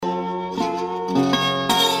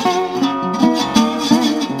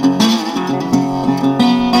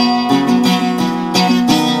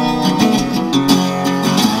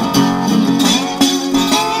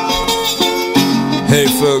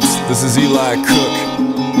This is Eli Cook,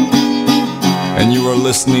 and you are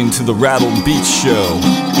listening to the Rattled Beach Show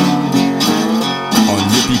on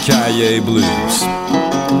Yippee-Ki-Yay Blues.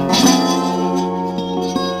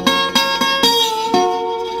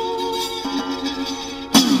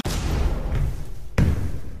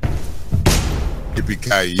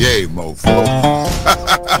 Yippee-Ki-Yay, mofo.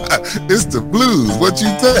 It's the blues. What you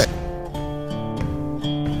think?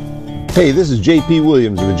 Hey, this is J.P.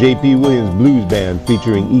 Williams of the J.P. Williams Blues Band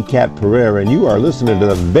featuring E-Cat Pereira, and you are listening to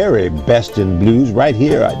the very best in blues right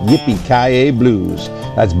here at Yippee-Ki-Yay Blues.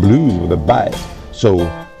 That's blues with a bite. So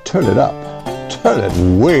turn it up. Turn it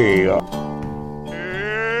way up.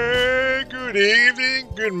 Hey, good evening,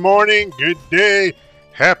 good morning, good day.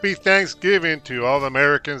 Happy Thanksgiving to all the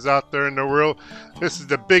Americans out there in the world. This is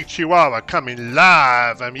the Big Chihuahua coming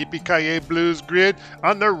live on Yippee-Ki-Yay Blues Grid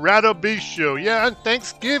on the Rattled Beach Show. Yeah, on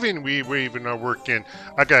Thanksgiving we even are working.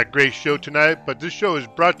 I got a great show tonight, but this show is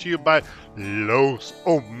brought to you by Los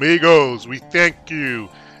Amigos. We thank you.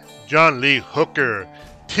 John Lee Hooker,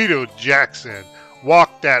 Tito Jackson,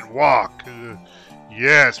 Walk That Walk.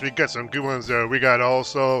 Yes, we got some good ones there. We got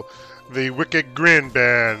also the Wicked Grin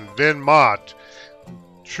Band, Vin Mott,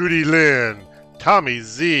 Trudy Lynn, Tommy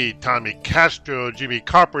Z, Tommy Castro, Jimmy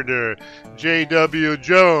Carpenter, J.W.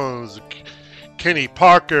 Jones, Kenny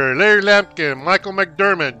Parker, Larry Lampkin, Michael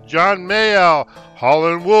McDermott, John Mayall,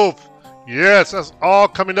 Holland Wolf. Yes, that's all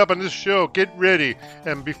coming up on this show. Get ready.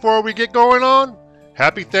 And before we get going on,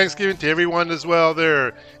 happy Thanksgiving to everyone as well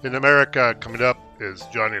there in America. Coming up is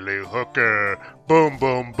Johnny Lee Hooker. Boom,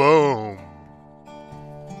 boom, boom.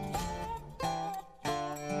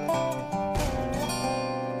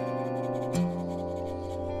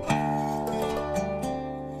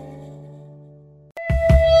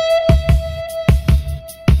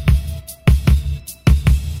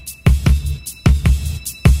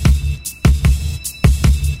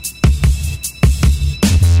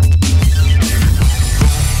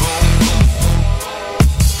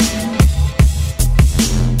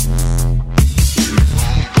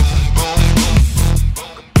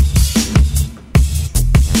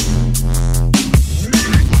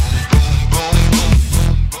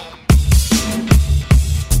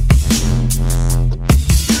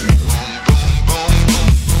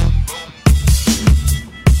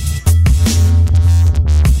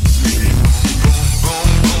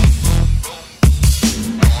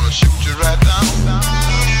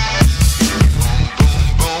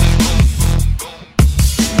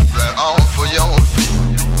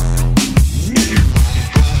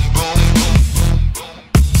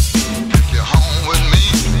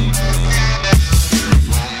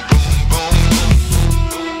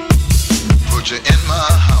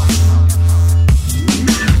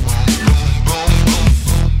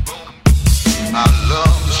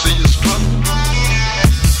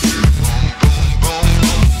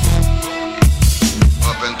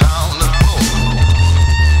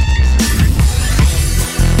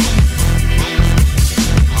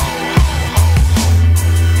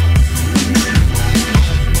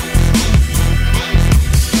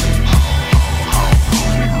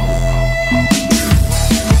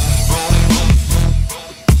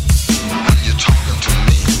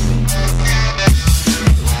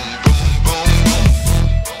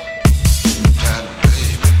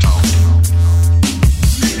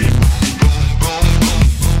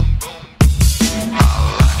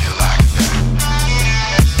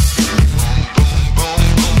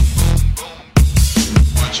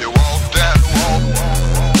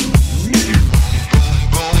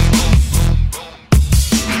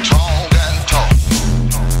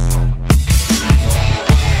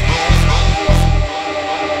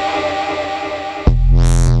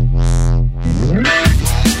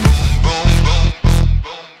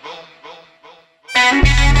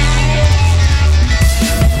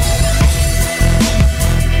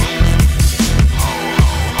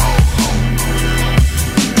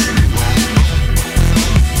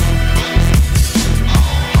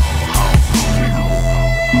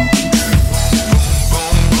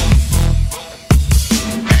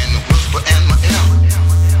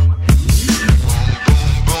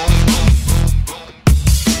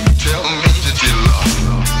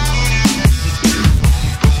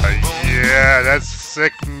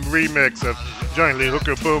 Remix of Johnny Lee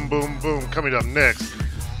Hooker, Boom Boom Boom, coming up next.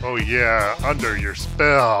 Oh yeah, Under Your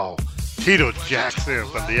Spell, Tito Jackson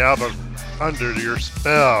from the album Under Your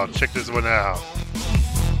Spell. Check this one out.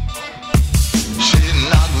 She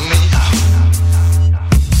knocked me out.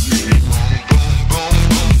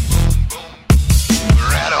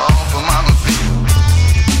 Right off of my feet.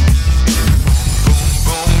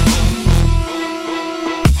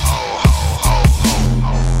 Ho, ho, ho, ho,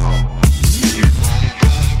 ho, ho.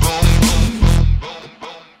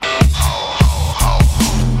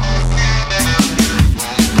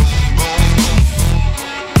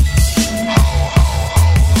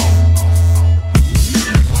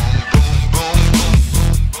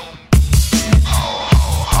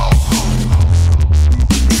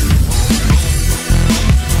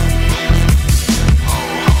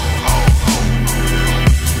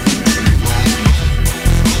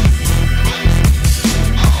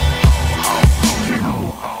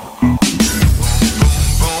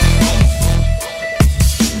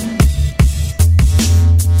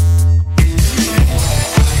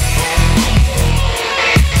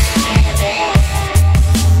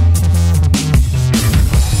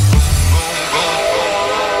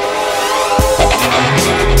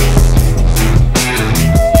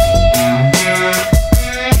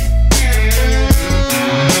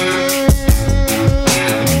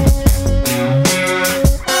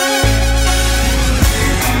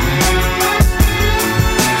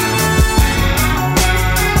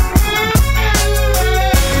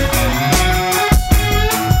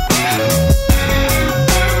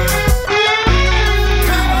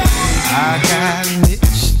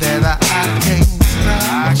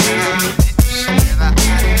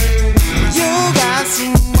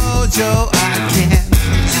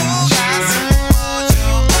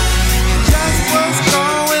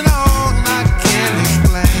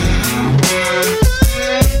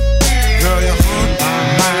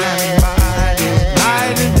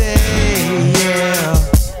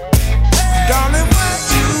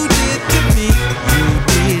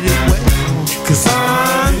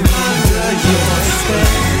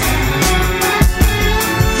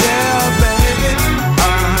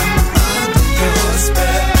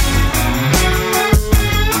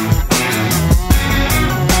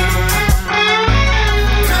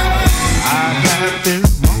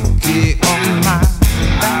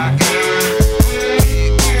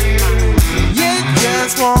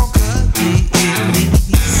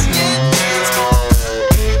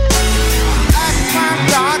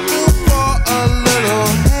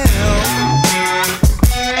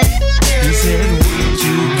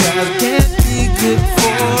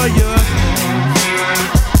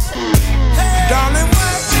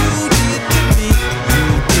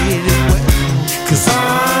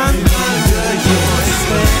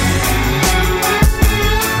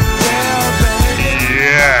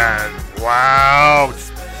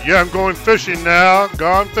 Yeah, I'm going fishing now.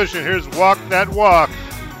 Gone fishing. Here's Walk That Walk.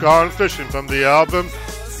 Gone fishing from the album.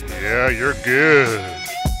 Yeah, you're good.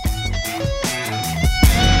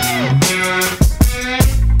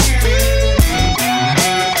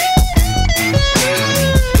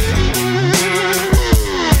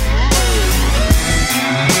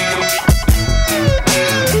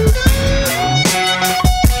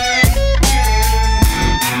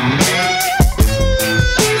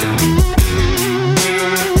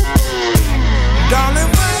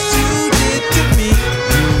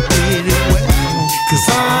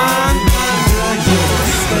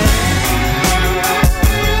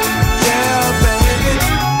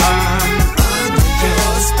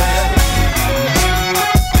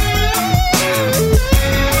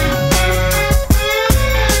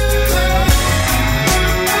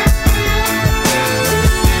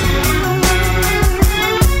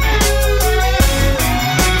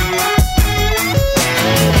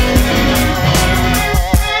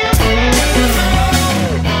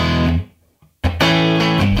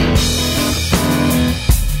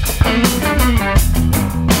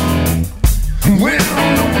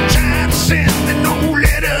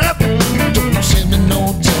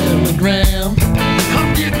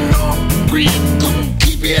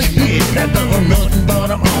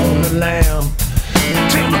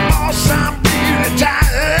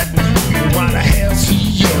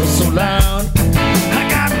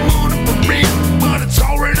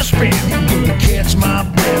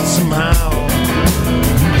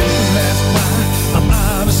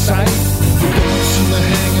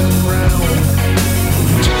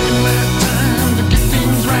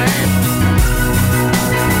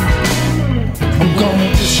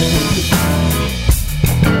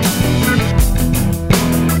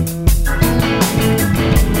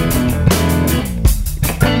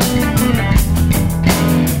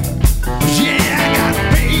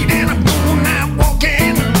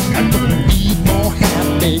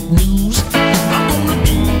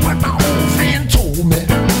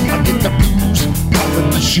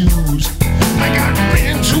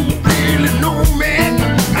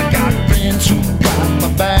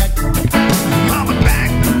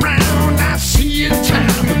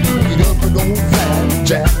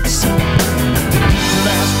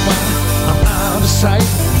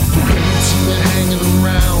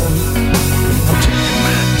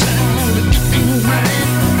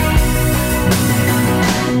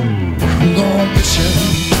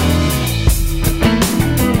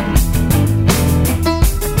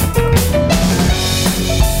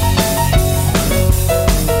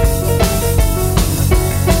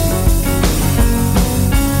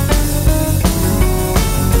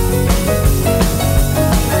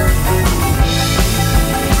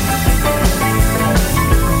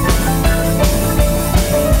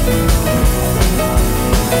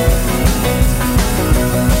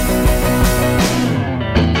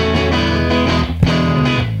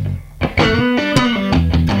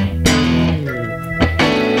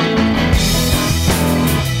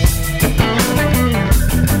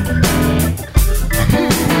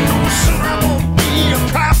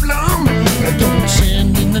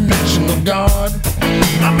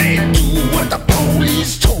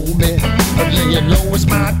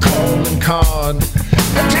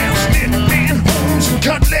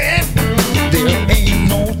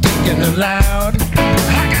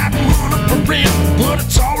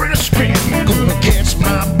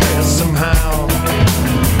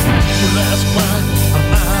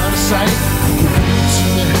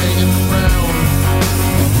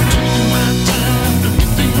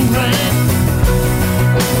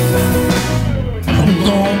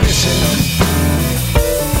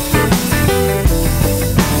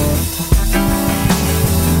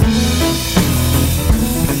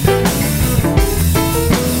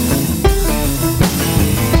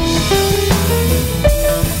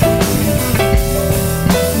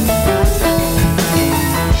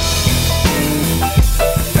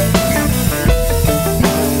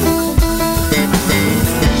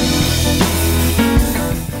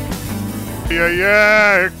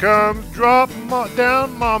 Yeah, here comes Drop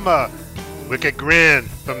Down Mama. Wicked Grin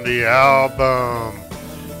from the album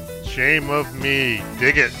Shame of Me.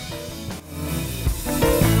 Dig it.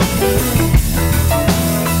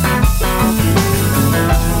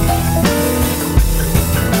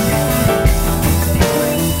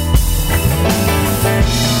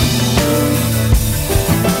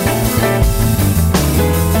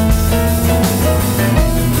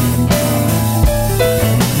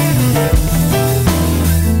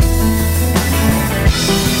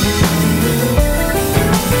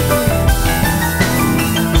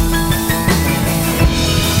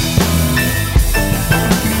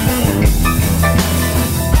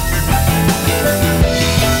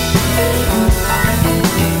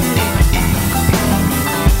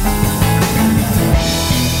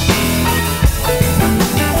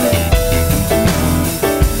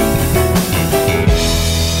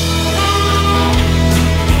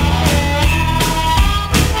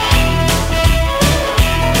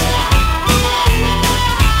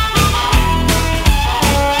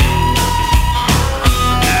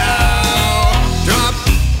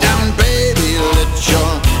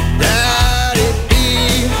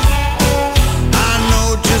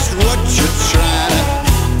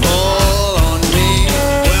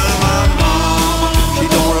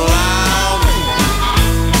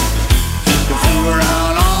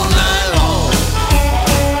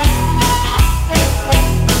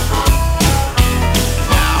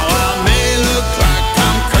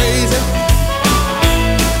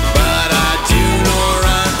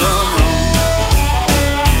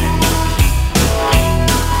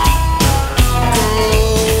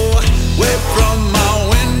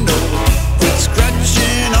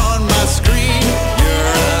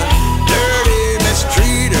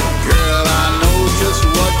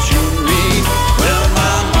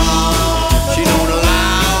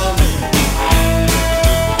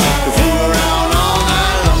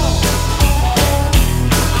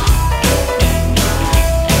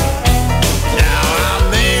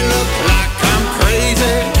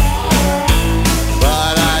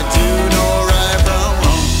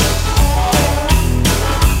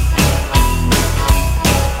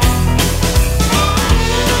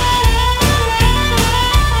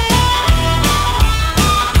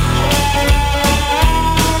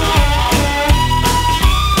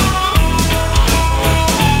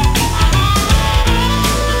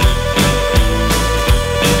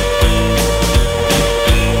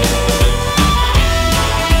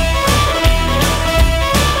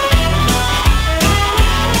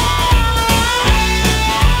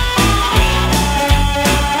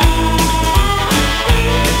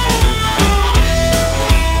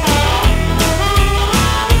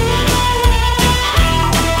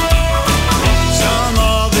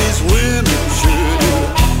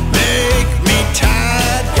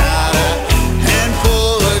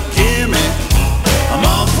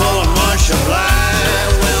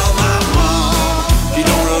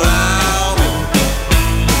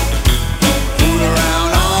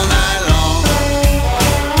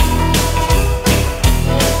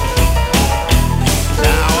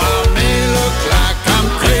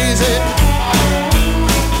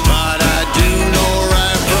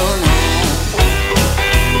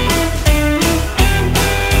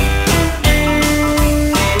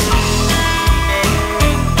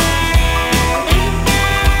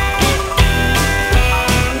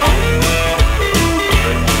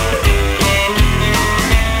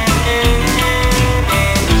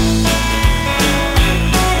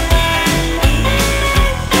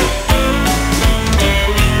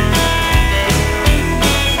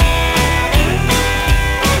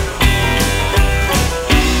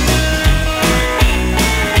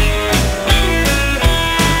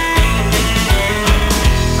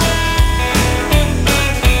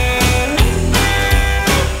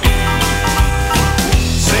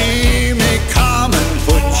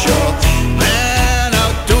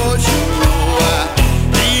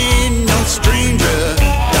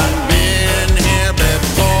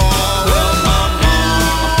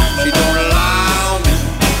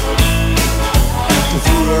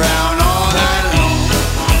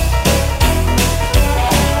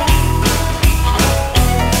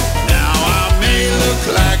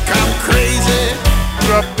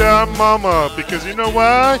 mama, because you know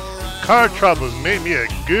why? Car troubles made me a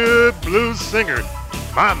good blues singer.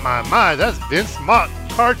 My, that's Vince Mott.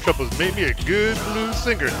 Car troubles made me a good blues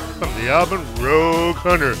singer from the album Rogue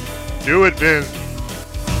Hunter. Do it, Vince.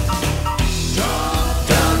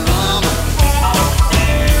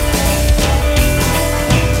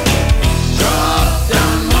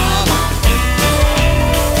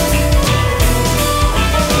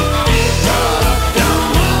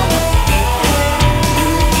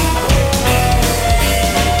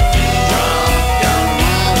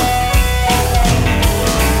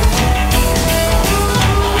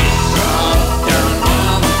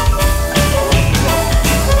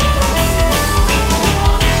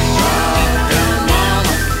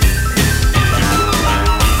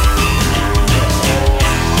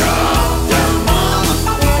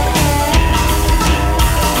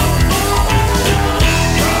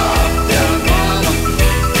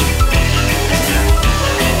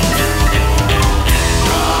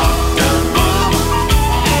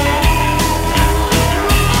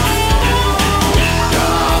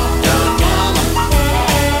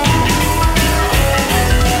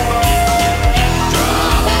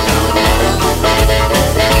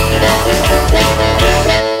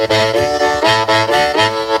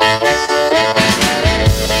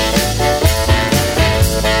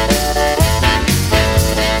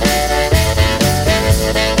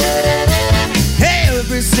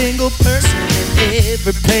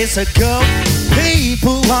 I go,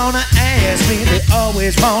 people wanna ask me, they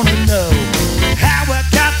always wanna know how I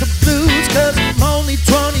got the blues, cause I'm only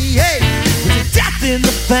 28 with a death in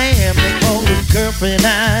the family, only girlfriend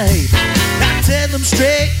I hate. I tell them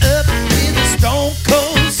straight up, in the stone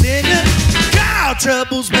cold singer, car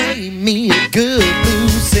troubles made me a good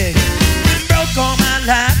blues singer. Been broke all my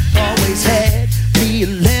life, always had me a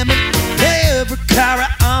lemon. Every car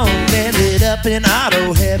I owned ended up in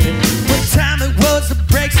auto heaven. One time it was the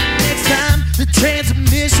brakes, next time the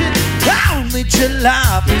transmission. Only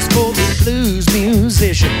July is for the blues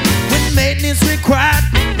musician. When maintenance required,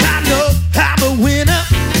 I know I'm a winner.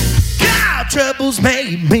 Car troubles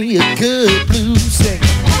made me a good blues singer.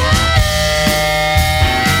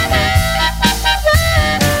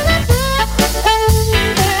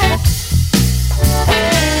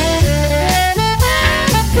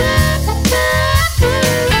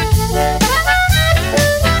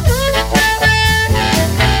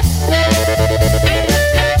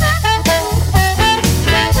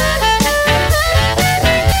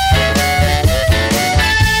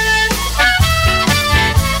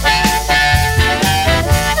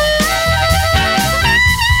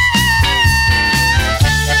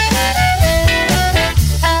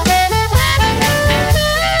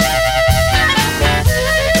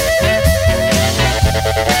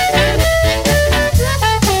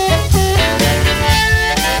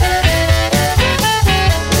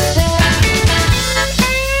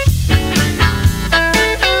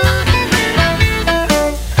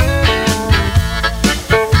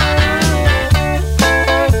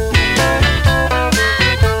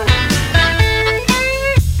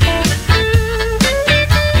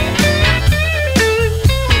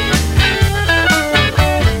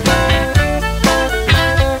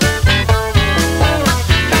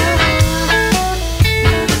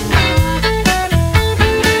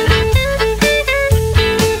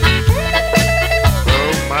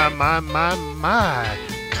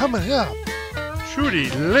 Coming up, Trudy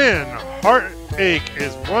Lynn, Heartache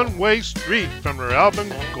is One-Way Street from her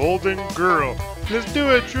album Golden Girl. Let's do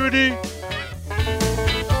it, Trudy.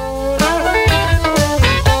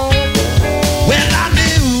 Well, I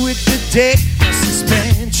knew it could take a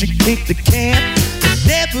suspension, kick the can,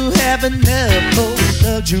 never have enough for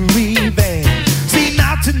a luxury van. See,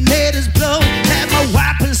 my tornadoes blow, and my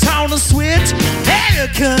wipers on a switch. Air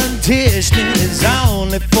conditioning is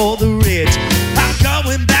only for the rich. I'm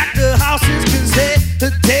going back to houses cause they're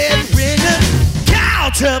the dead ringer. Cow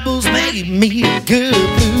troubles made me a good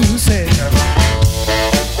blues singer.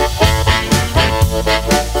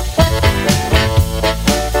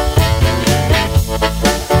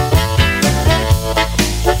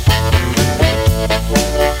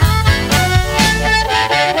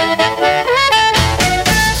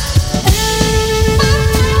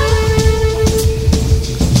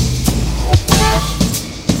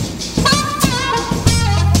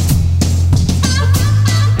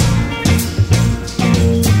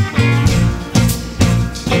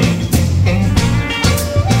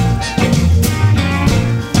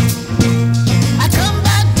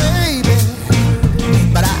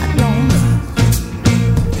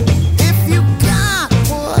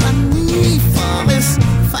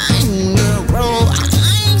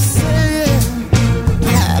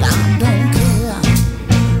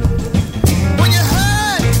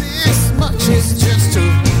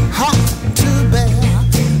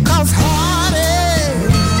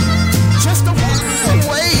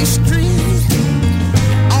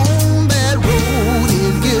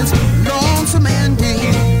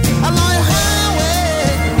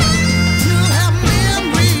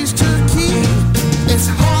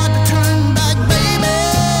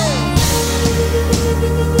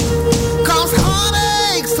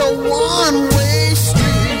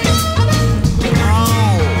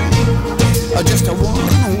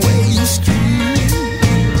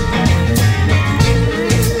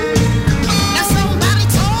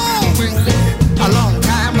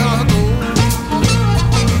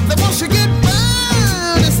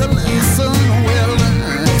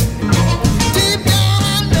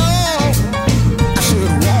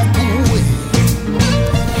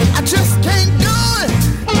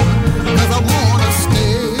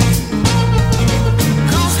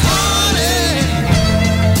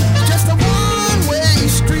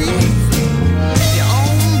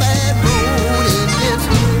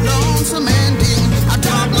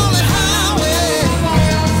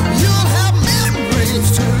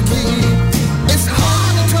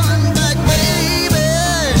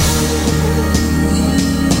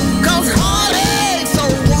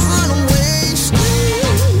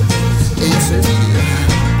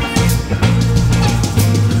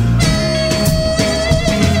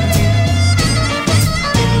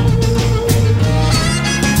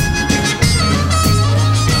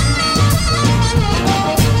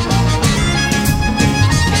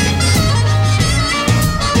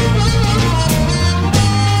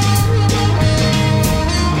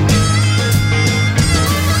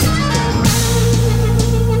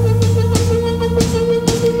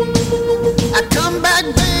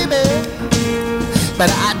 but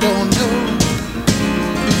I don't know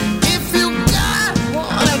if you got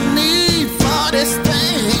what I need for this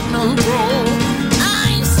thing to grow. I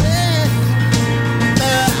ain't said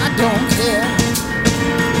that I don't care.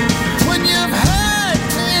 When you've heard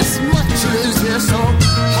this much, is it so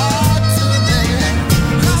hard to bear?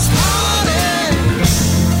 'Cause heartache is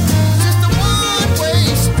just a one-way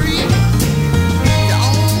street. You're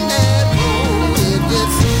on that road, it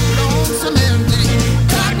gets lonesome and bleak.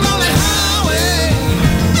 Like lonely highway,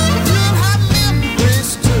 you'll have memories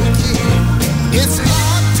to keep. It's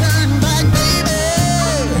hard to turn back, baby.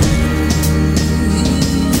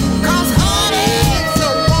 'Cause heartache's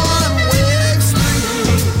a one-way street.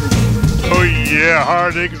 Oh yeah,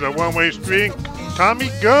 heartache is a one-way street. Tommy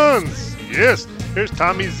Guns. Yes, here's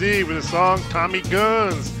Tommy Z with the song Tommy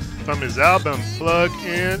Guns from his album Plug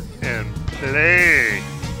In and Play.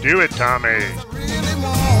 Do it, Tommy. Really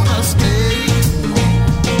wanna stay.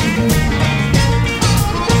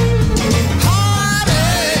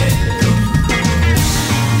 Heartache,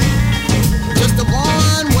 just a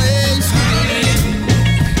one-way street.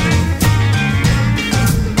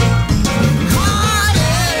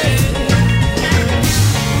 Heartache,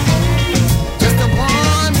 just a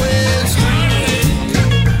one-way street.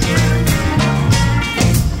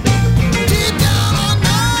 Deep down I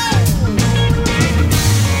know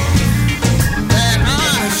that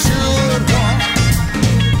I should walk.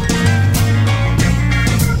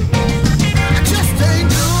 I just ain't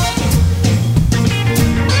do it,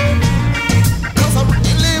 'cause I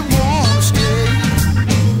really wanna stay.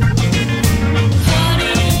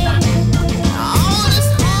 All this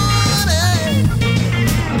heartache.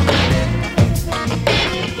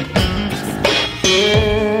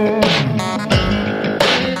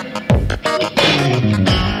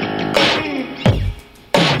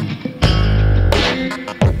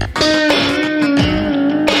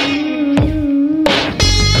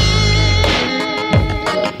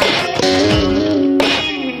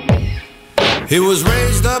 He was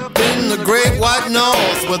raised up in the great white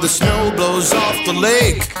north where the snow blows off the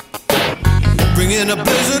lake, bringing a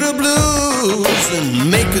blizzard of blues and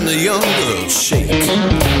making the young girls shake.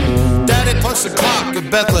 Daddy punched the clock at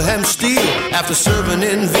Bethlehem Steel after serving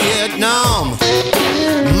in Vietnam.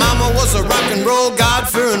 Mama was a rock and roll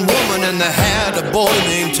God-fearing woman and they had a boy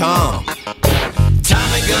named Tom.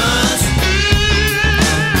 Tommy Guns.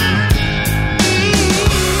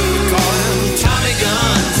 We call him Tommy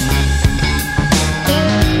Guns.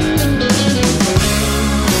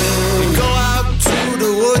 Go out to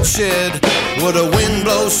the woodshed where the wind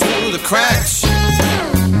blows through the cracks,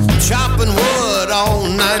 chopping wood all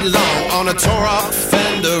night long on a tore-up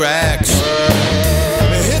Fender axe.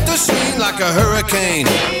 Hit the scene like a hurricane,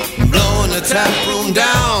 blowing the tap room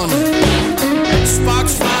down.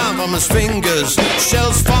 Sparks fly from his fingers,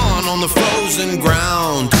 shells spawn on the frozen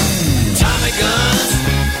ground. Tommy Guns.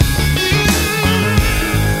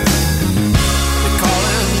 We call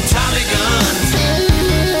him Tommy Guns.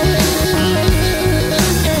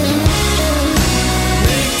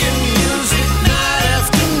 Making music night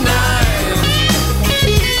after night.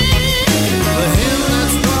 For him,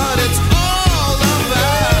 that's what it's all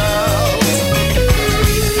about.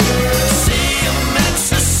 See him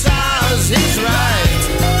exercise his right.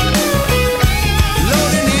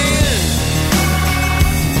 Loading in,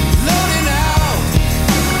 loading out.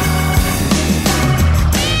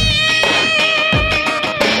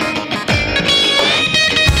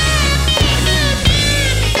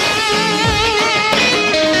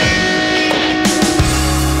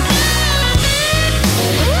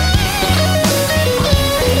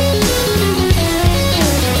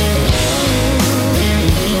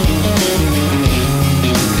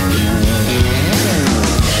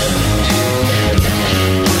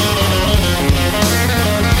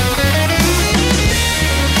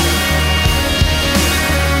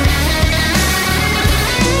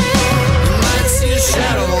 You might see a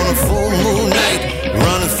shadow on a full moon night,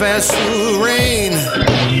 running fast through the rain.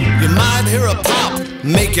 You might hear a pop,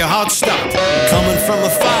 make your heart stop, coming from a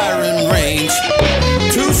firing range.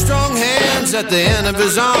 Two strong hands at the end of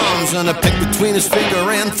his arms, and a pick between his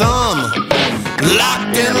finger and thumb.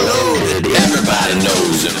 Locked and loaded, everybody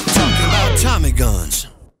knows him. Talking about Tommy Guns.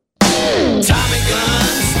 Tommy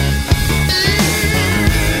Guns.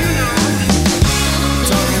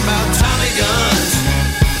 Talking about Tommy Guns.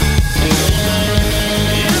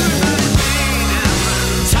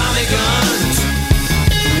 Tommy Guns.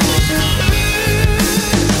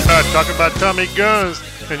 Talking about Tommy Guns,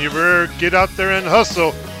 and you better get out there and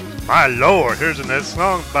hustle. My Lord, here's another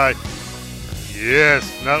song by, yes,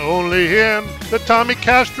 not only him, the Tommy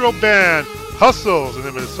Castro Band. Hustle's the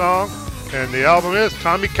name of the song. And the album is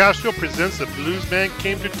Tommy Castro Presents The Blues Band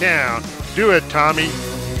Came to Town. Do it, Tommy.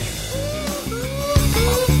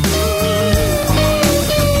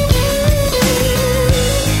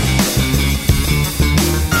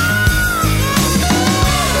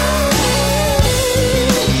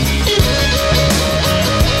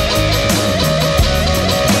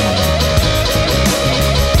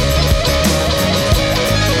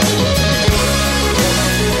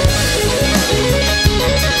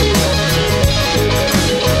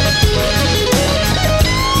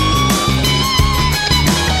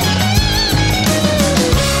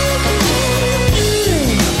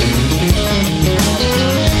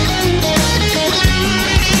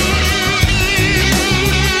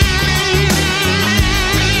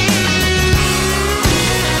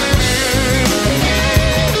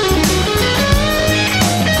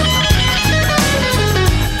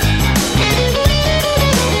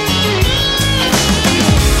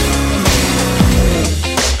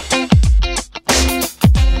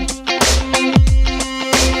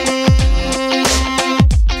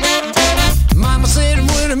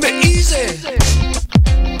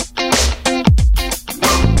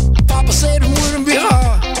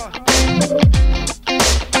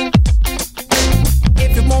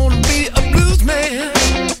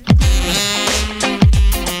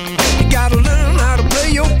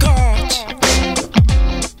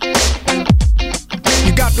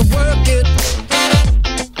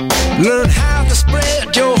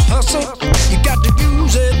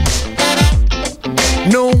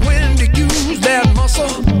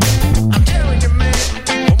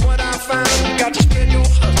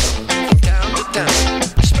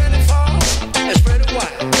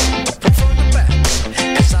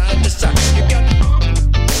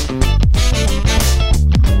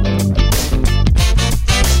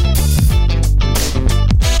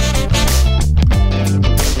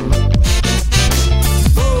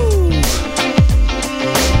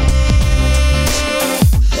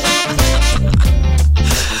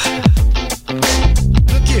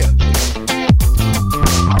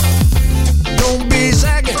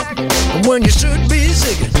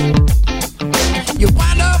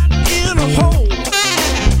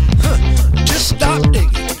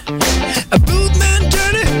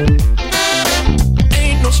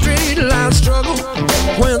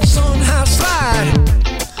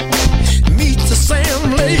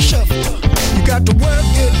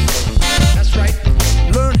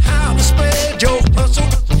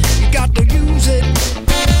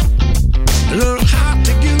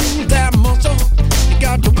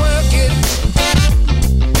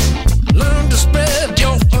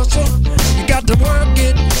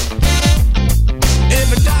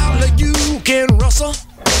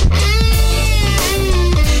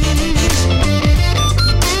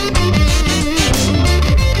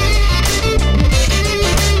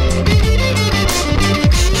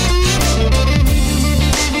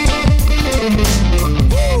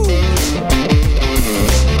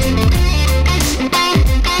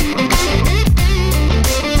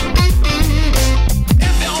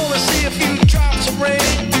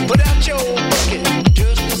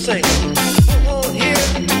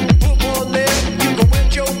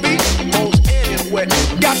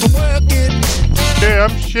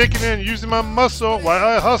 My muscle while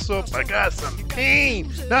I hustle. I got some pain.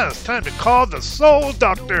 Now it's time to call the Soul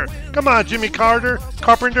Doctor. Come on, Jimmy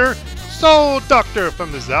Carpenter. Soul Doctor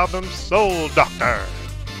from his album Soul Doctor.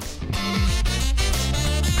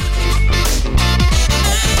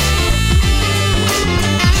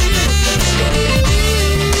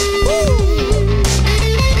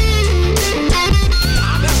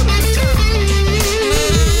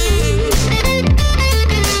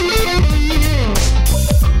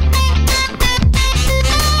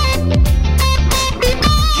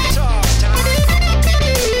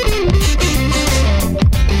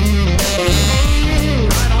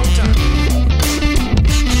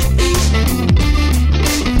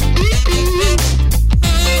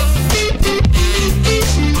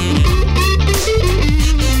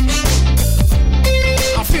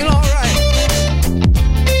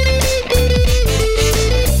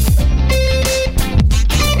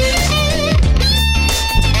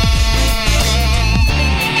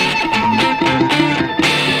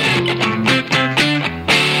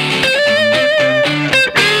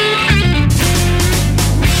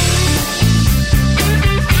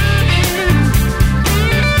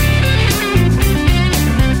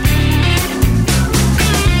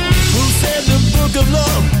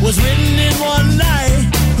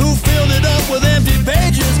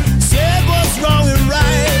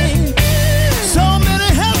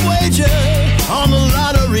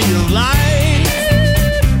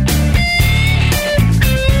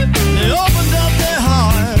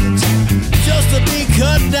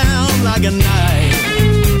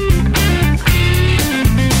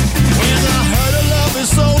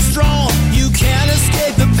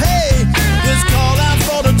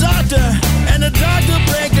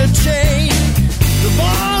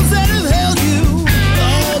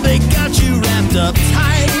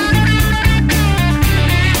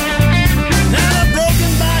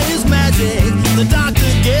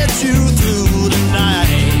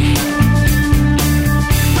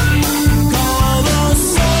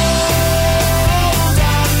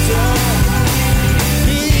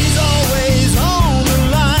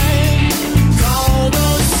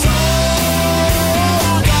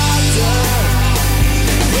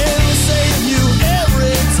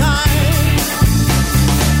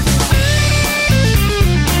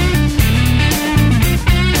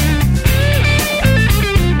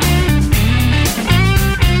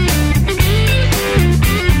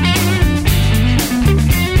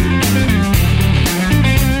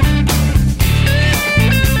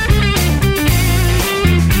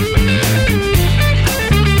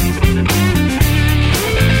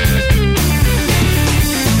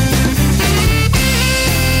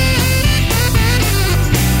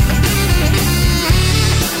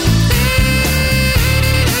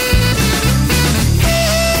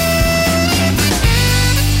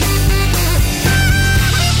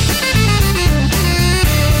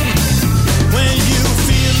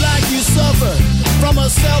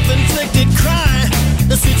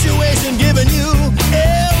 been giving you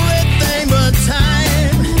everything but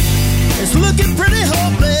time. It's looking pretty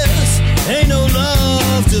hopeless. Ain't no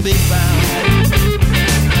love to be found.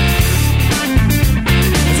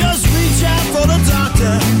 Just reach out for the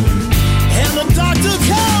doctor, and the doctor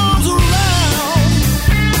comes around.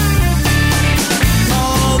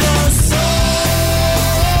 Oh, the soul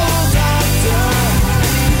doctor,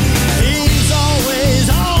 he's always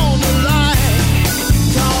on the line.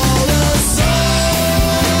 Call the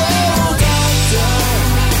soul doctor,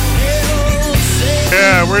 he'll save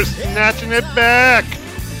Yeah, we're snatching it back.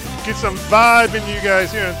 Get some vibe in you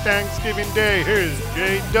guys here on Thanksgiving Day. Here's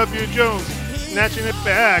J.W. Jones snatching it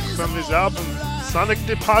back from his album Sonic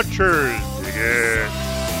Departures. Dig it.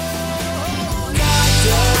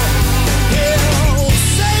 he'll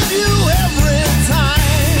save you every time.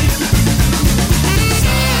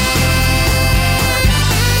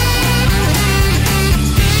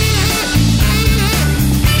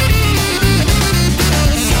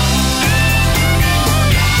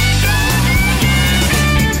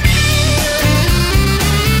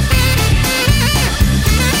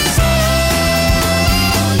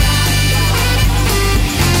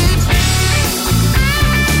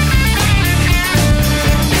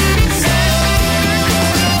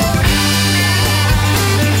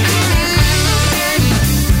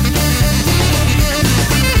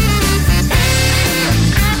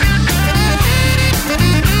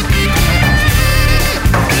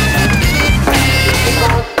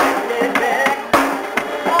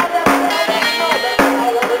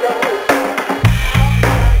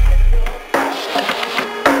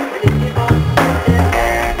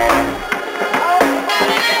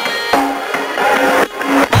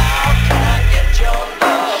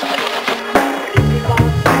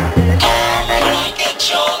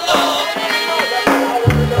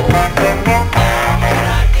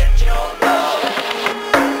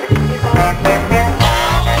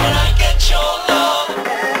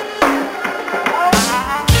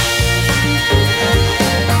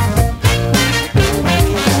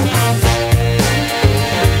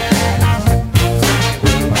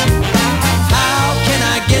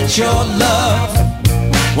 Your love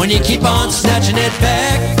when you keep on snatching it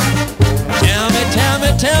back. Tell me, tell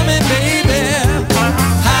me, tell me, baby,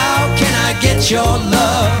 how can I get your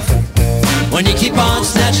love when you keep on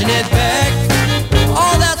snatching it back?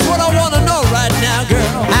 Oh, that's what I want to know right now,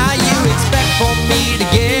 girl. How you expect for me to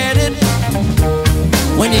get it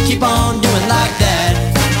when you keep on doing like that?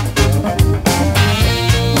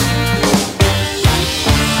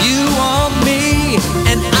 You want me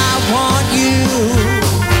and I want you,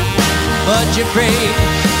 but you're afraid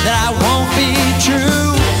that I won't be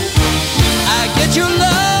true. I get your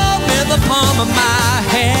love in the palm of my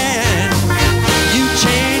hand. You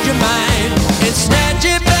change your mind and snatch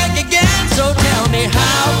it back again. So tell me,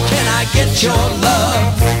 how can I get your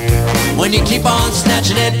love when you keep on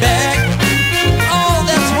snatching it back? Oh,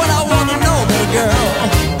 that's what I want to know, little girl.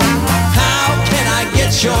 How can I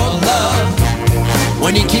get your love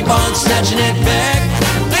when you keep on snatching it back?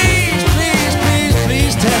 Please, please, please,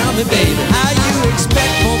 please tell me, baby, how you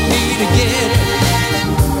expect for me to get it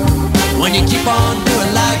when you keep on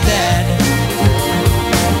doing like that?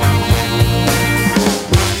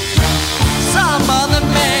 Some other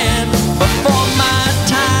man before my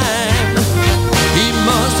time, he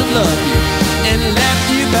must have loved you and left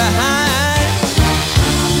you behind.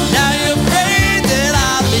 Now you're afraid that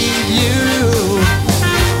I'll leave you,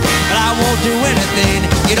 but I won't do anything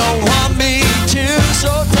you don't want me to.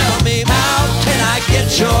 So tell me, how can I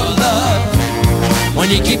get your love when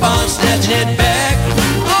you keep on snatching it back?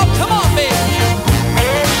 Oh, come on, baby.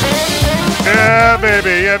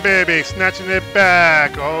 Yeah, baby, snatching it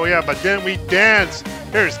back. Oh, yeah, but then we dance.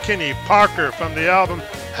 Here's Kenny Parker from the album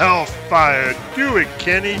Hellfire. Do it,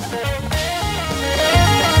 Kenny.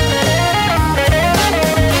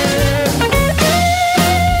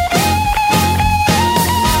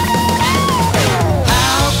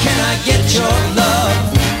 How can I get your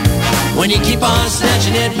love when you keep on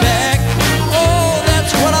snatching it back? Oh,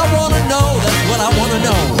 that's what I want to know. That's what I want to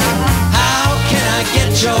know. How can I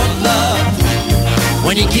get your love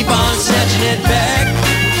when you keep on snatching it back?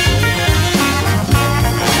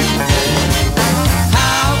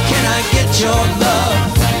 How can I get your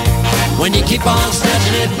love when you keep on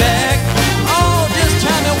snatching it back? Oh, just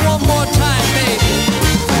tell me one more time, baby.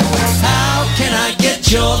 How can I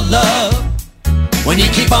get your love when you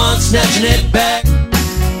keep on snatching it back?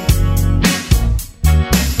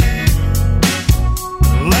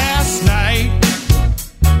 Last night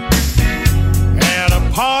at a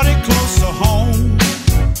party close to home,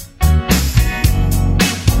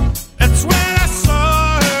 that's when I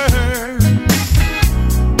saw her.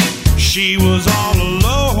 she was all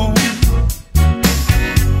alone.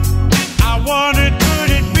 I wondered, could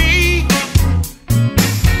it be?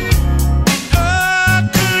 Oh,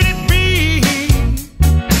 could it be?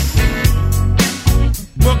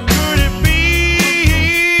 Well, could it be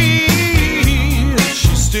that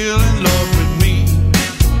she's still in love with me?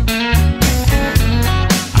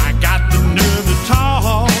 I got the nerve to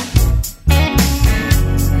talk,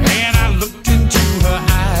 and I looked into her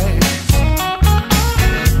eyes.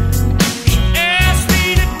 She asked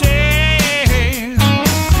me to dance.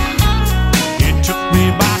 It took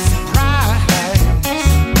me by surprise.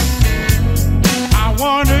 I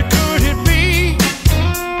wondered, could it be?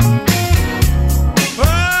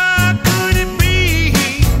 Oh, could it be?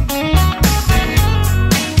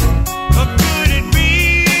 Oh, could it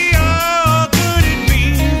be? Oh, could it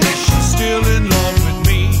be that she's still in love with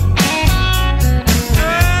me? I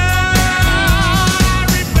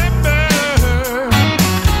remember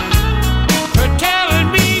her telling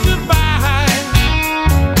me goodbye.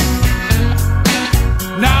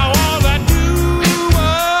 Now all I do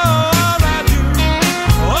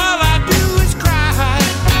is cry.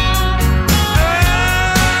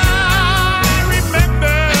 I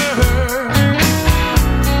remember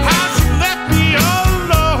how she left me all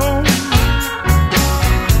alone,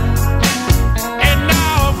 and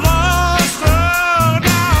now I've lost her.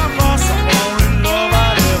 Now I've lost the only love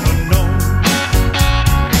I'd ever known.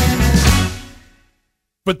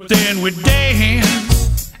 But then we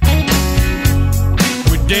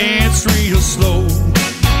danced real slow.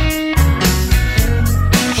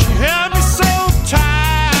 She held me so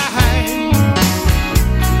tight,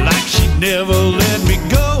 like she'd never let me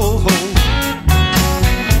go.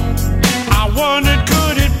 I wondered,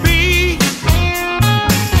 could it be?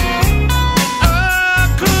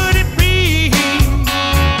 Oh, could it be?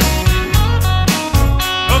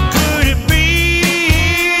 Oh, could it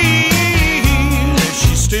be that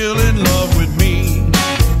she's still in love with me?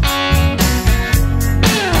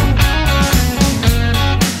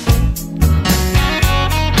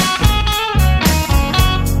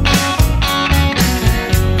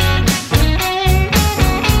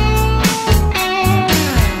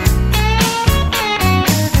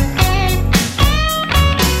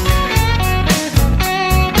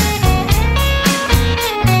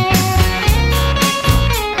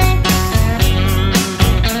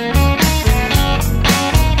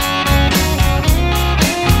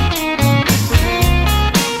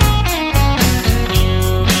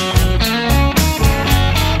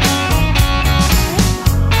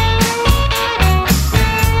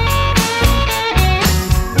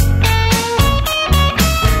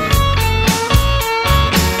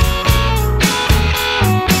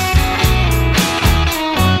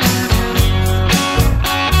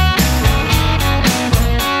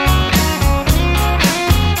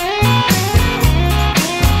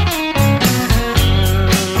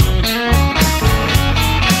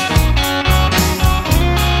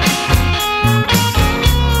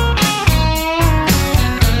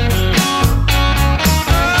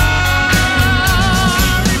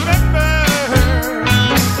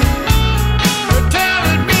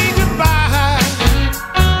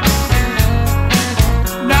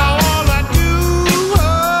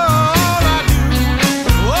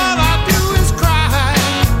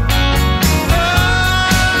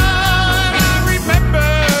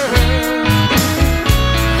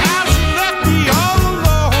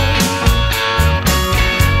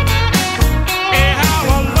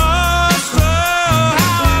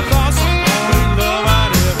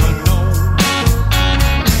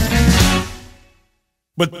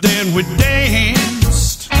 But then we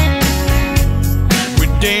danced.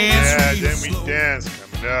 Yeah, then we dance.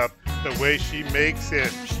 Coming up, the way she makes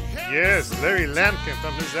it. Yes, Larry Lampkin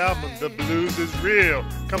from his album The Blues Is Real.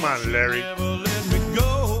 Come on, Larry. Never let me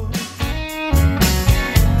go.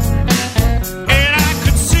 And I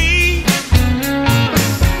could see,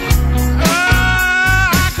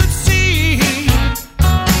 I could see,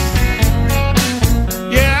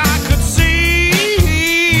 yeah, I could see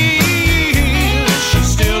that she's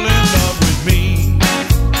still in love with me.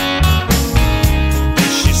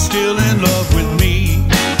 That she's still in love with me.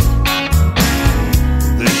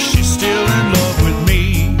 That she's still in love with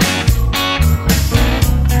me.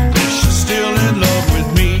 That she's still in love with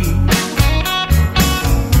me.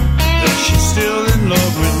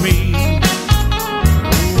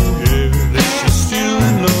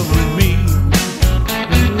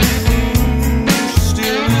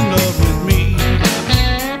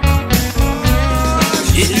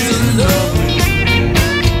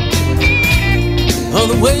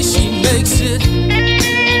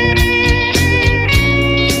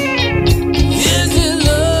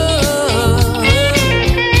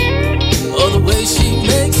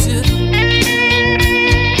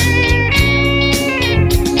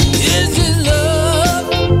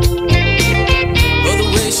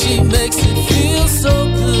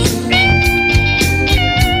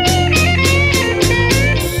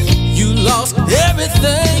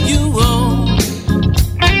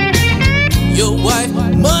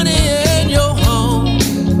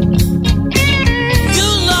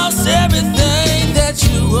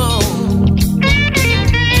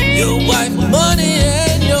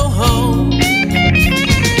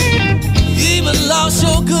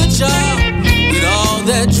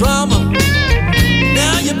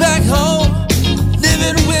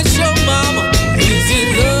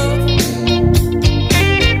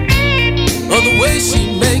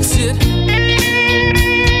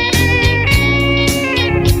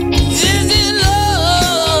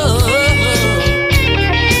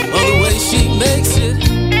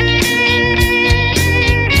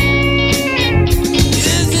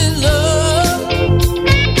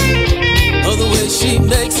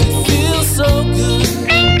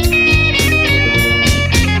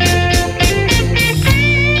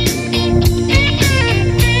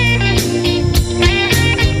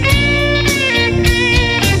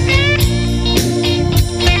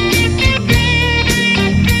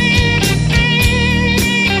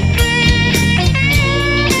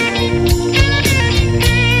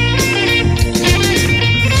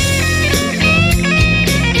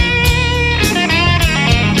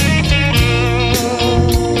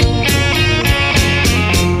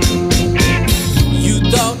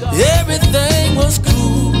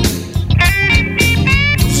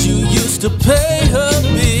 used to pay her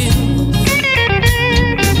bills.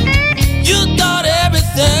 You thought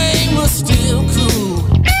everything was still cool.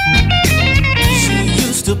 She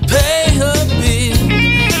used to pay her bills.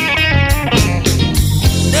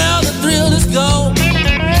 Now the thrill is gone.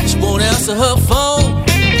 She won't answer her phone.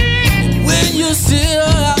 And when you see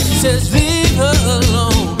her out, she says leave her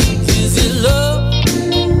alone. Is it love?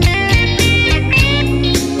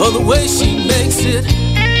 Or the way she makes it?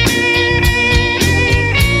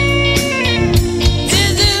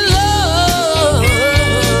 Is it love?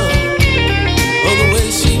 Or the way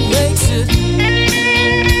she makes it?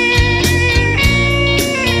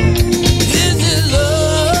 Is it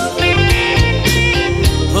love?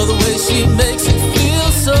 Or the way she makes it feel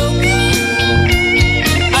so good?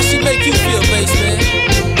 How she make you feel, bass man?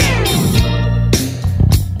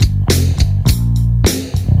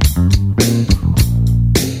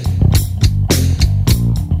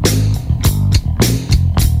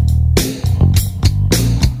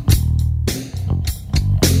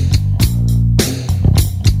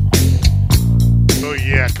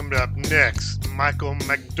 Next, Michael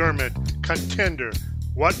McDermott, Contender.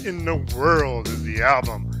 What in the world is the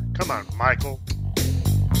album? Come on, Michael.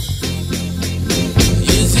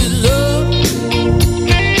 Is it love?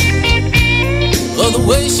 Or the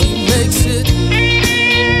way she makes it?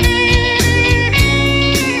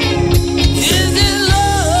 Is it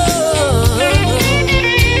love?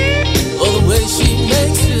 Or the way she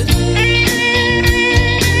makes it?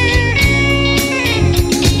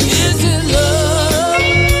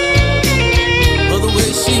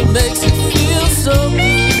 She makes it feel so good.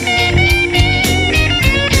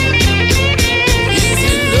 Is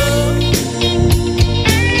it love?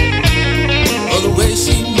 Or the way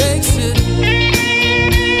she makes it?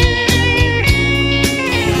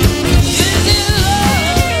 Is it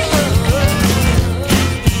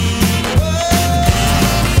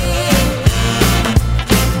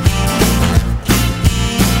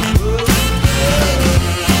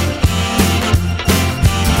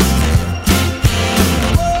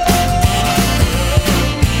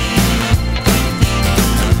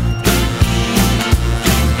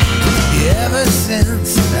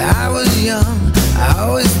Since I was young, I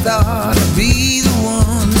always thought I'd be the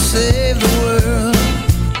one to save the world,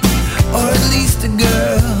 or at least a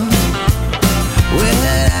girl. When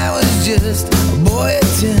I was just a boy at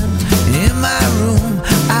 10, in my room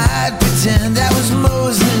I'd pretend I was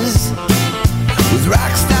Moses with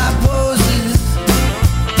rock star poses.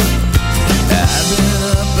 I've been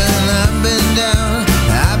up and I've been down,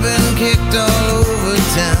 I've been kicked all over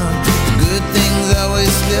town. The good things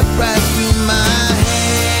always slip right through my hand.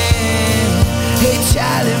 Hey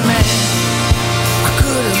Charlie man, I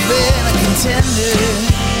could have been a contender.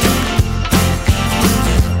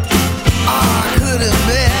 Oh, I could have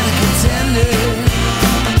been a contender.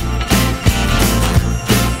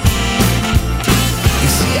 You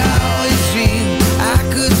see, I always dreamed I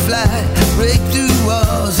could fly, break through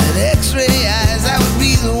walls and x-ray eyes. I would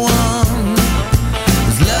be the one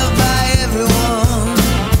who's loved by everyone.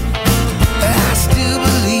 But I still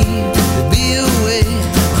believe there'll be a way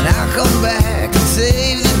when I'll come back and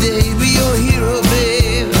save the day. Be your hero,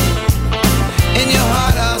 babe. In your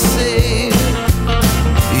heart I'll save.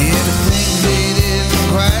 Yeah, the things they didn't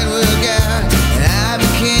quite work out, and I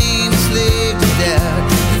became a slave to doubt.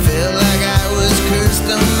 It felt like I was cursed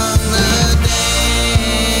among the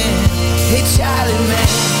damned. Hey Charlie man,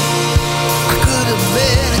 I could have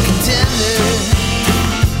been a contender.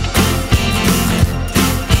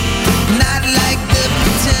 Not like the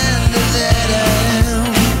pretender that I am.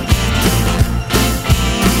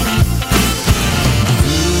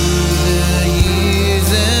 Through the years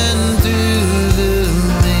and through the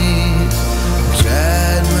maze, I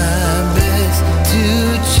tried my best to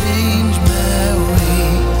change my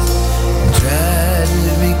ways, and tried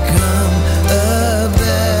to become a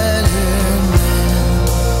better man.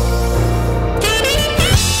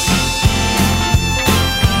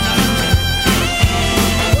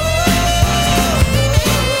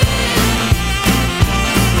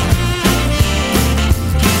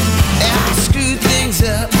 I screwed things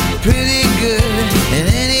up pretty good, and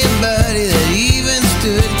anybody that even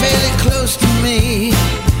stood fairly close to me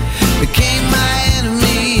became my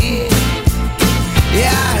enemy.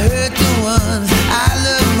 Yeah, I hurt the ones I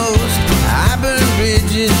love most. I burned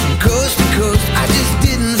bridges from coast to coast. I just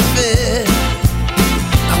didn't fit.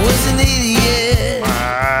 I was an idiot.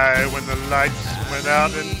 My, when the lights went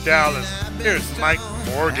out in Dallas. Here's Mike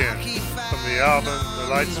Morgan from the album The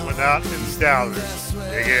Lights Went Out in Dallas.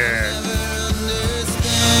 Dig it.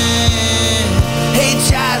 Hey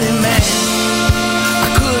Charlie man, I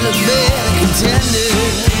could have been a contender.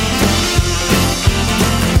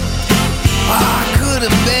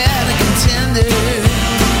 could have been a contender.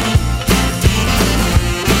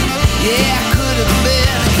 Yeah, I could have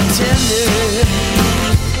been a contender.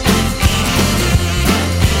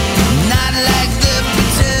 Not like the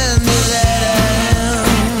pretender that I am.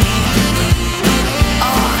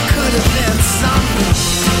 Oh, I could have been something.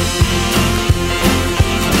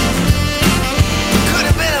 Could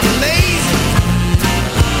have been amazing.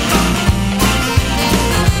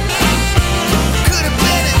 Could have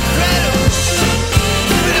been incredible.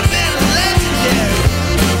 Could have been legendary.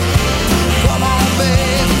 Come on,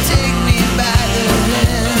 baby, take me by the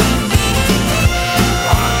hand. Oh,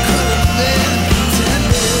 I could have been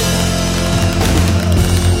tender.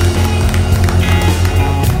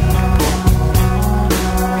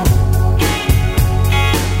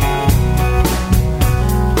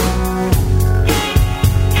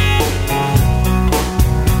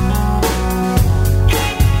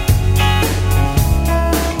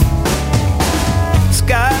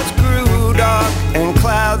 Skies grew dark and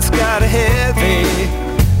clouds got heavy.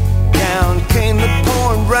 Down came the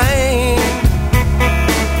pouring rain.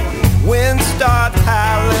 Winds start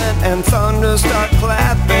howling and thunder start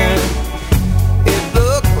clapping. It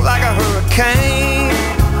looked like a hurricane.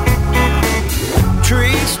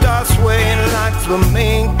 Trees start swaying like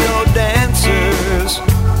flamenco dancers,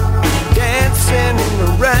 dancing in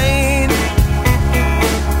the rain.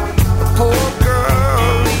 A poor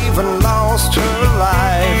girl even lost her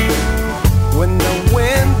life when the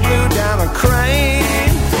wind blew down a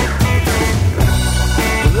crane.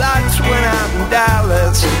 The lights went out in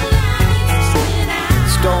Dallas.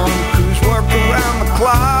 Storm crews worked around the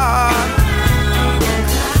clock.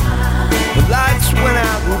 The lights went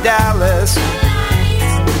out in Dallas.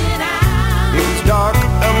 It was dark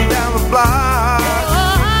up and down the block.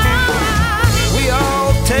 We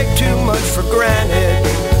all take too much for granted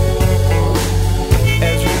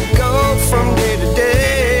as we go from day to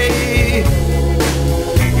day.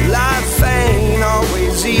 Life ain't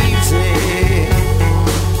always easy.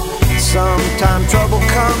 Sometimes trouble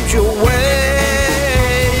comes your way.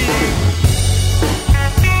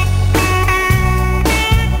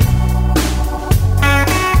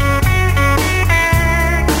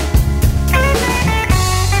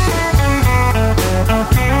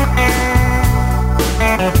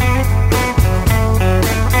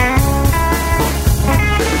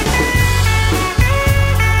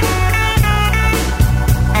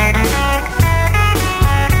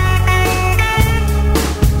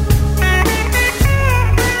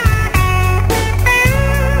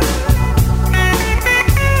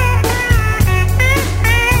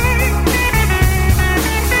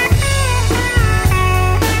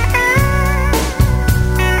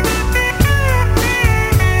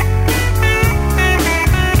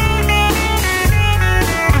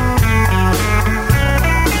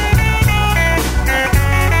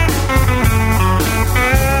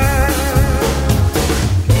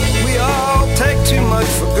 We all take too much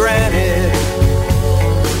for granted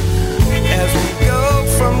as we go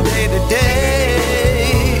from day to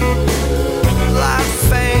day.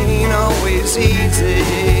 Life ain't always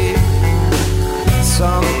easy.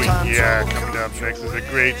 Sometimes Yeah, trouble coming up comes next your is a way.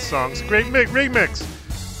 great song. It's a great remix.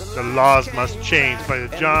 The Laws Must Change by the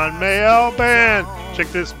John Mayall Band. Check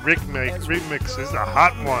this remix. It's a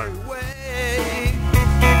hot one.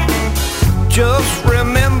 Just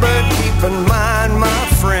remember, keep in mind, my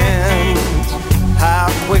friends, how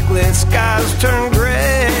quickly skies turn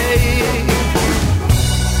gray.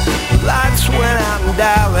 Lights went out in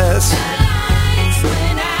Dallas.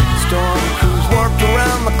 Storm crews worked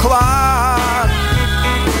around the clock.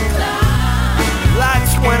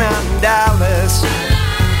 Lights went out in Dallas.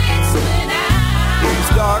 It was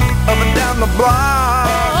dark up and down the block.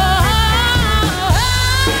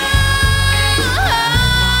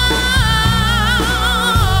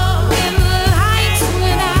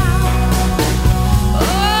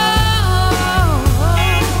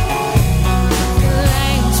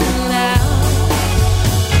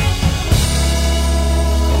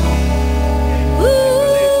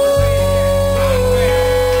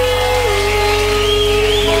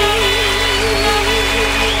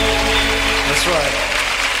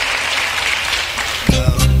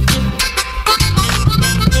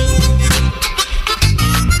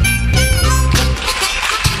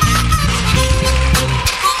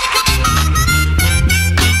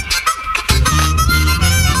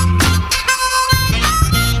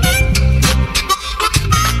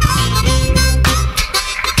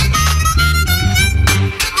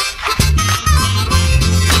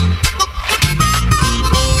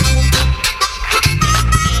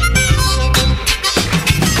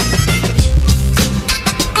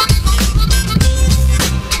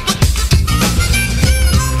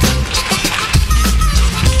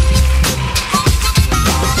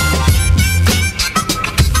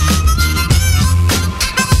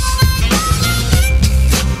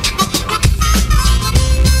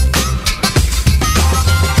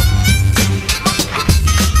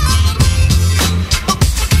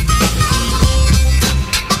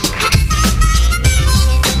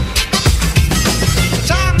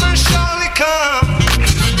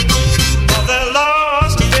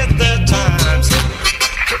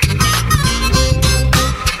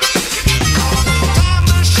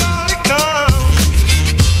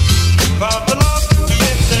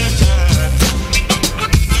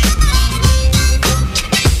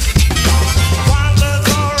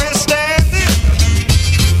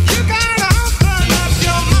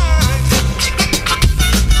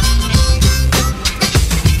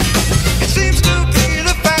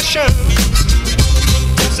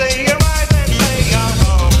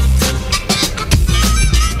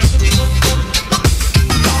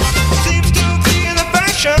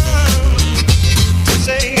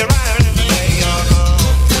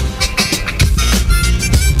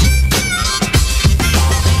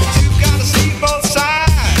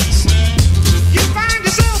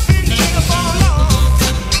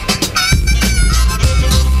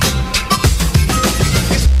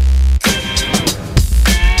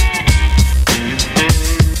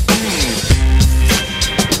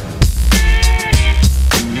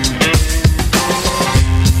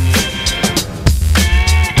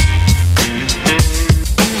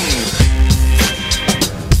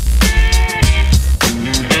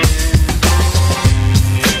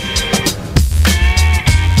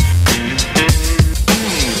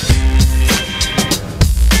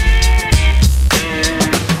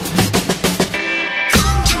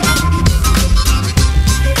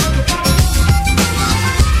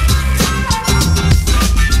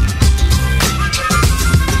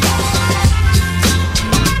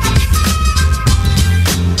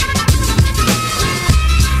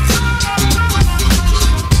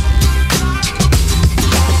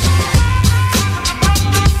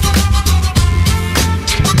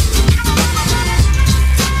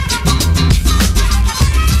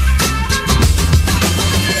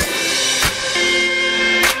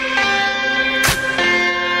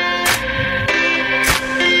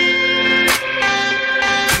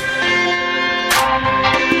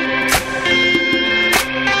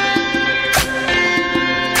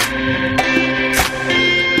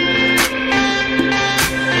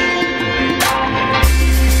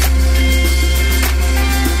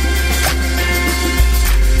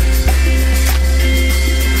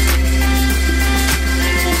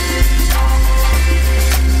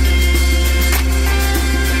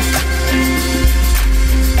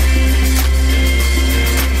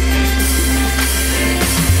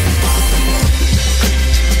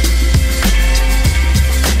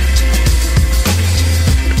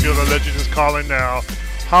 calling now.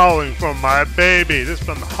 Howling for My Baby. This is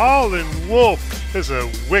from Howlin' Wolf. This is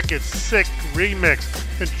a wicked sick remix.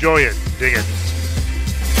 Enjoy it. Dig it.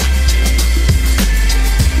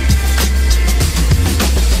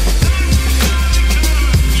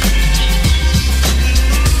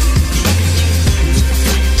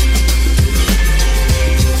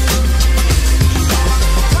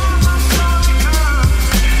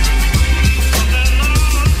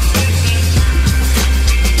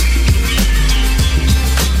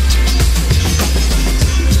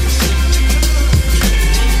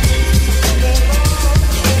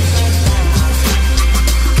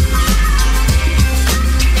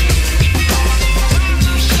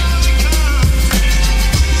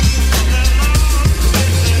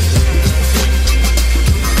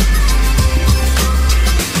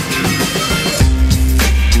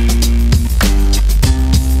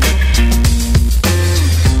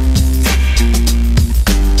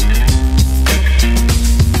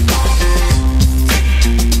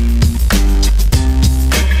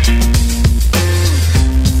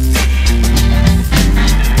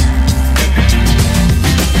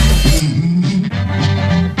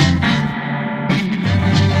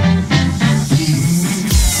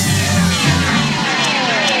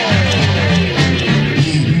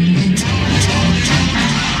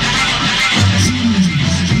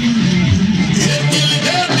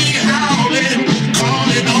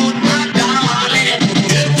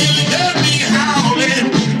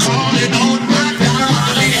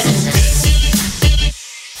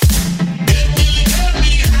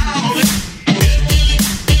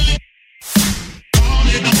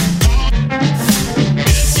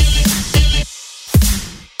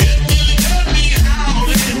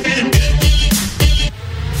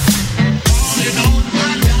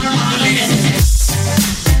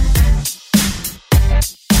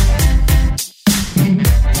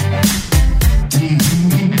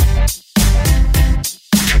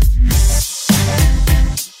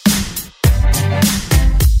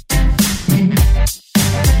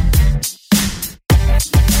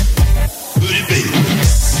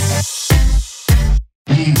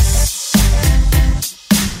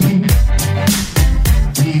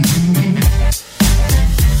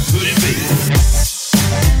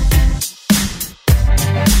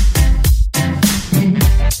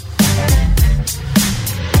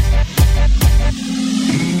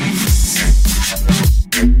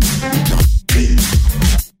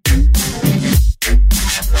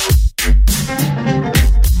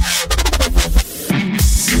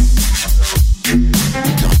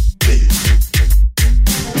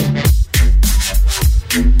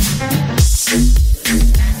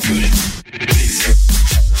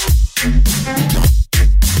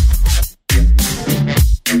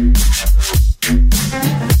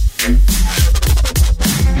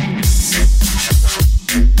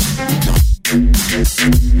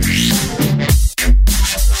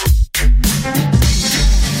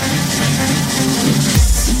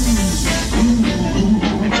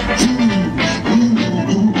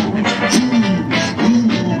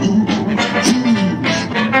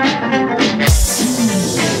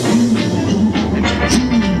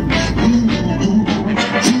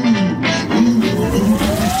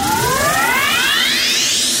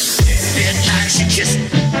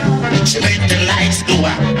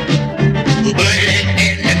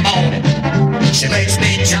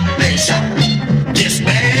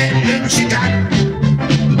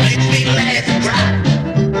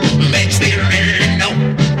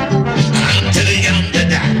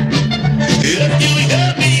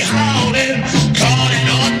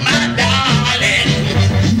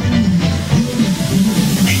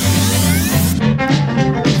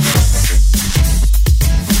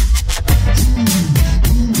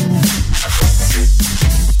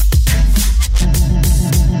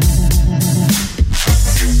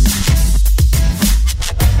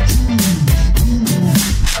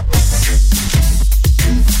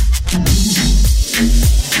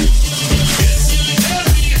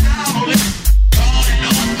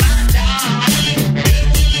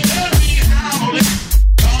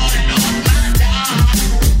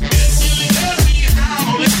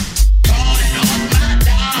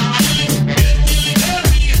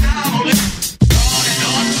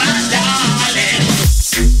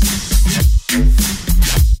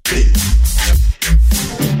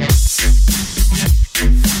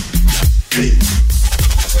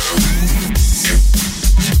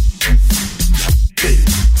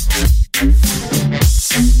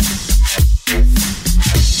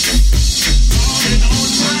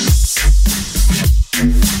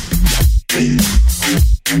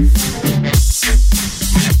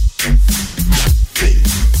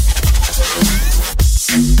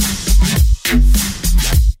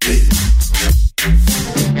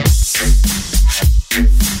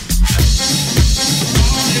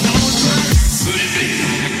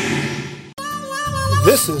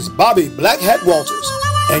 This is Bobby Black Hat Walters,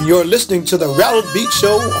 and you're listening to the Rattled Beat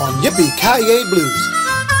Show on Yippee-Ki-Yay Blues.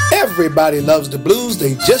 Everybody loves the blues,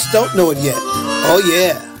 they just don't know it yet. Oh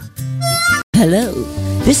yeah. Hello,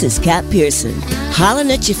 this is Kat Pearson,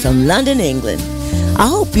 hollering at you from London, England. I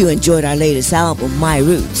hope you enjoyed our latest album, My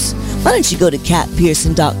Roots. Why don't you go to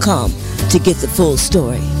katpearson.com to get the full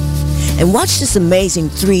story. And watch this amazing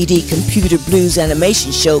 3D computer blues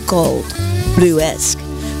animation show called Blue-esque,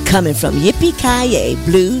 coming from Yippee-Ki-Yay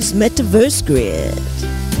Blues Metaverse Grid.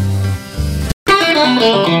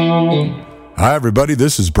 Hi, everybody.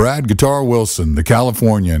 This is Brad Guitar Wilson, the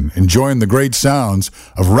Californian, enjoying the great sounds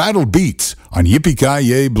of Rattled Beats on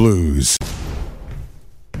Yippee-Ki-Yay Blues.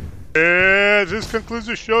 Yeah, this concludes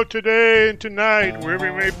the show today and tonight, wherever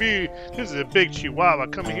it may be. This is a Big Chihuahua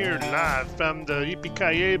coming here live from the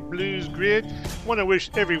Yippee-Ki-Yay Blues Grid. I want to wish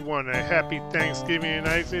everyone a happy Thanksgiving and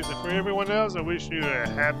United States, and for everyone else, I wish you a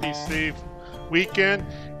happy, safe weekend.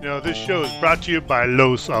 You know, this show is brought to you by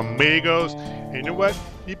Los Amigos. And you know what?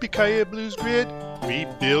 Yippee-Ki-Yay Blues Grid, we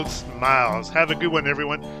build smiles. Have a good one,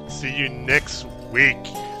 everyone. See you next week.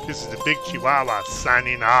 This is the Big Chihuahua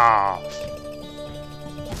signing off.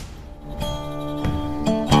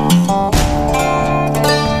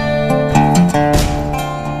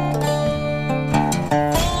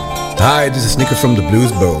 Hi, this is Nicker from the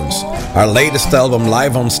Blues Bones. Our latest album,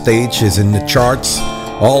 Live on Stage, is in the charts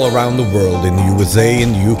all around the world, in the USA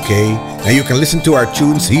and the UK, and you can listen to our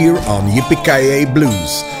tunes here on Yippee-Ki-Yay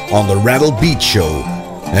Blues on the Rattle Beat Show,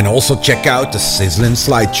 and also check out the Sizzling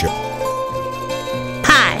Slideshow.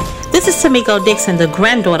 Hi, this is Tamiko Dixon, the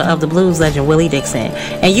granddaughter of the blues legend Willie Dixon,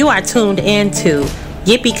 and you are tuned in to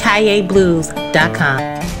YippieKiYayBlues.com.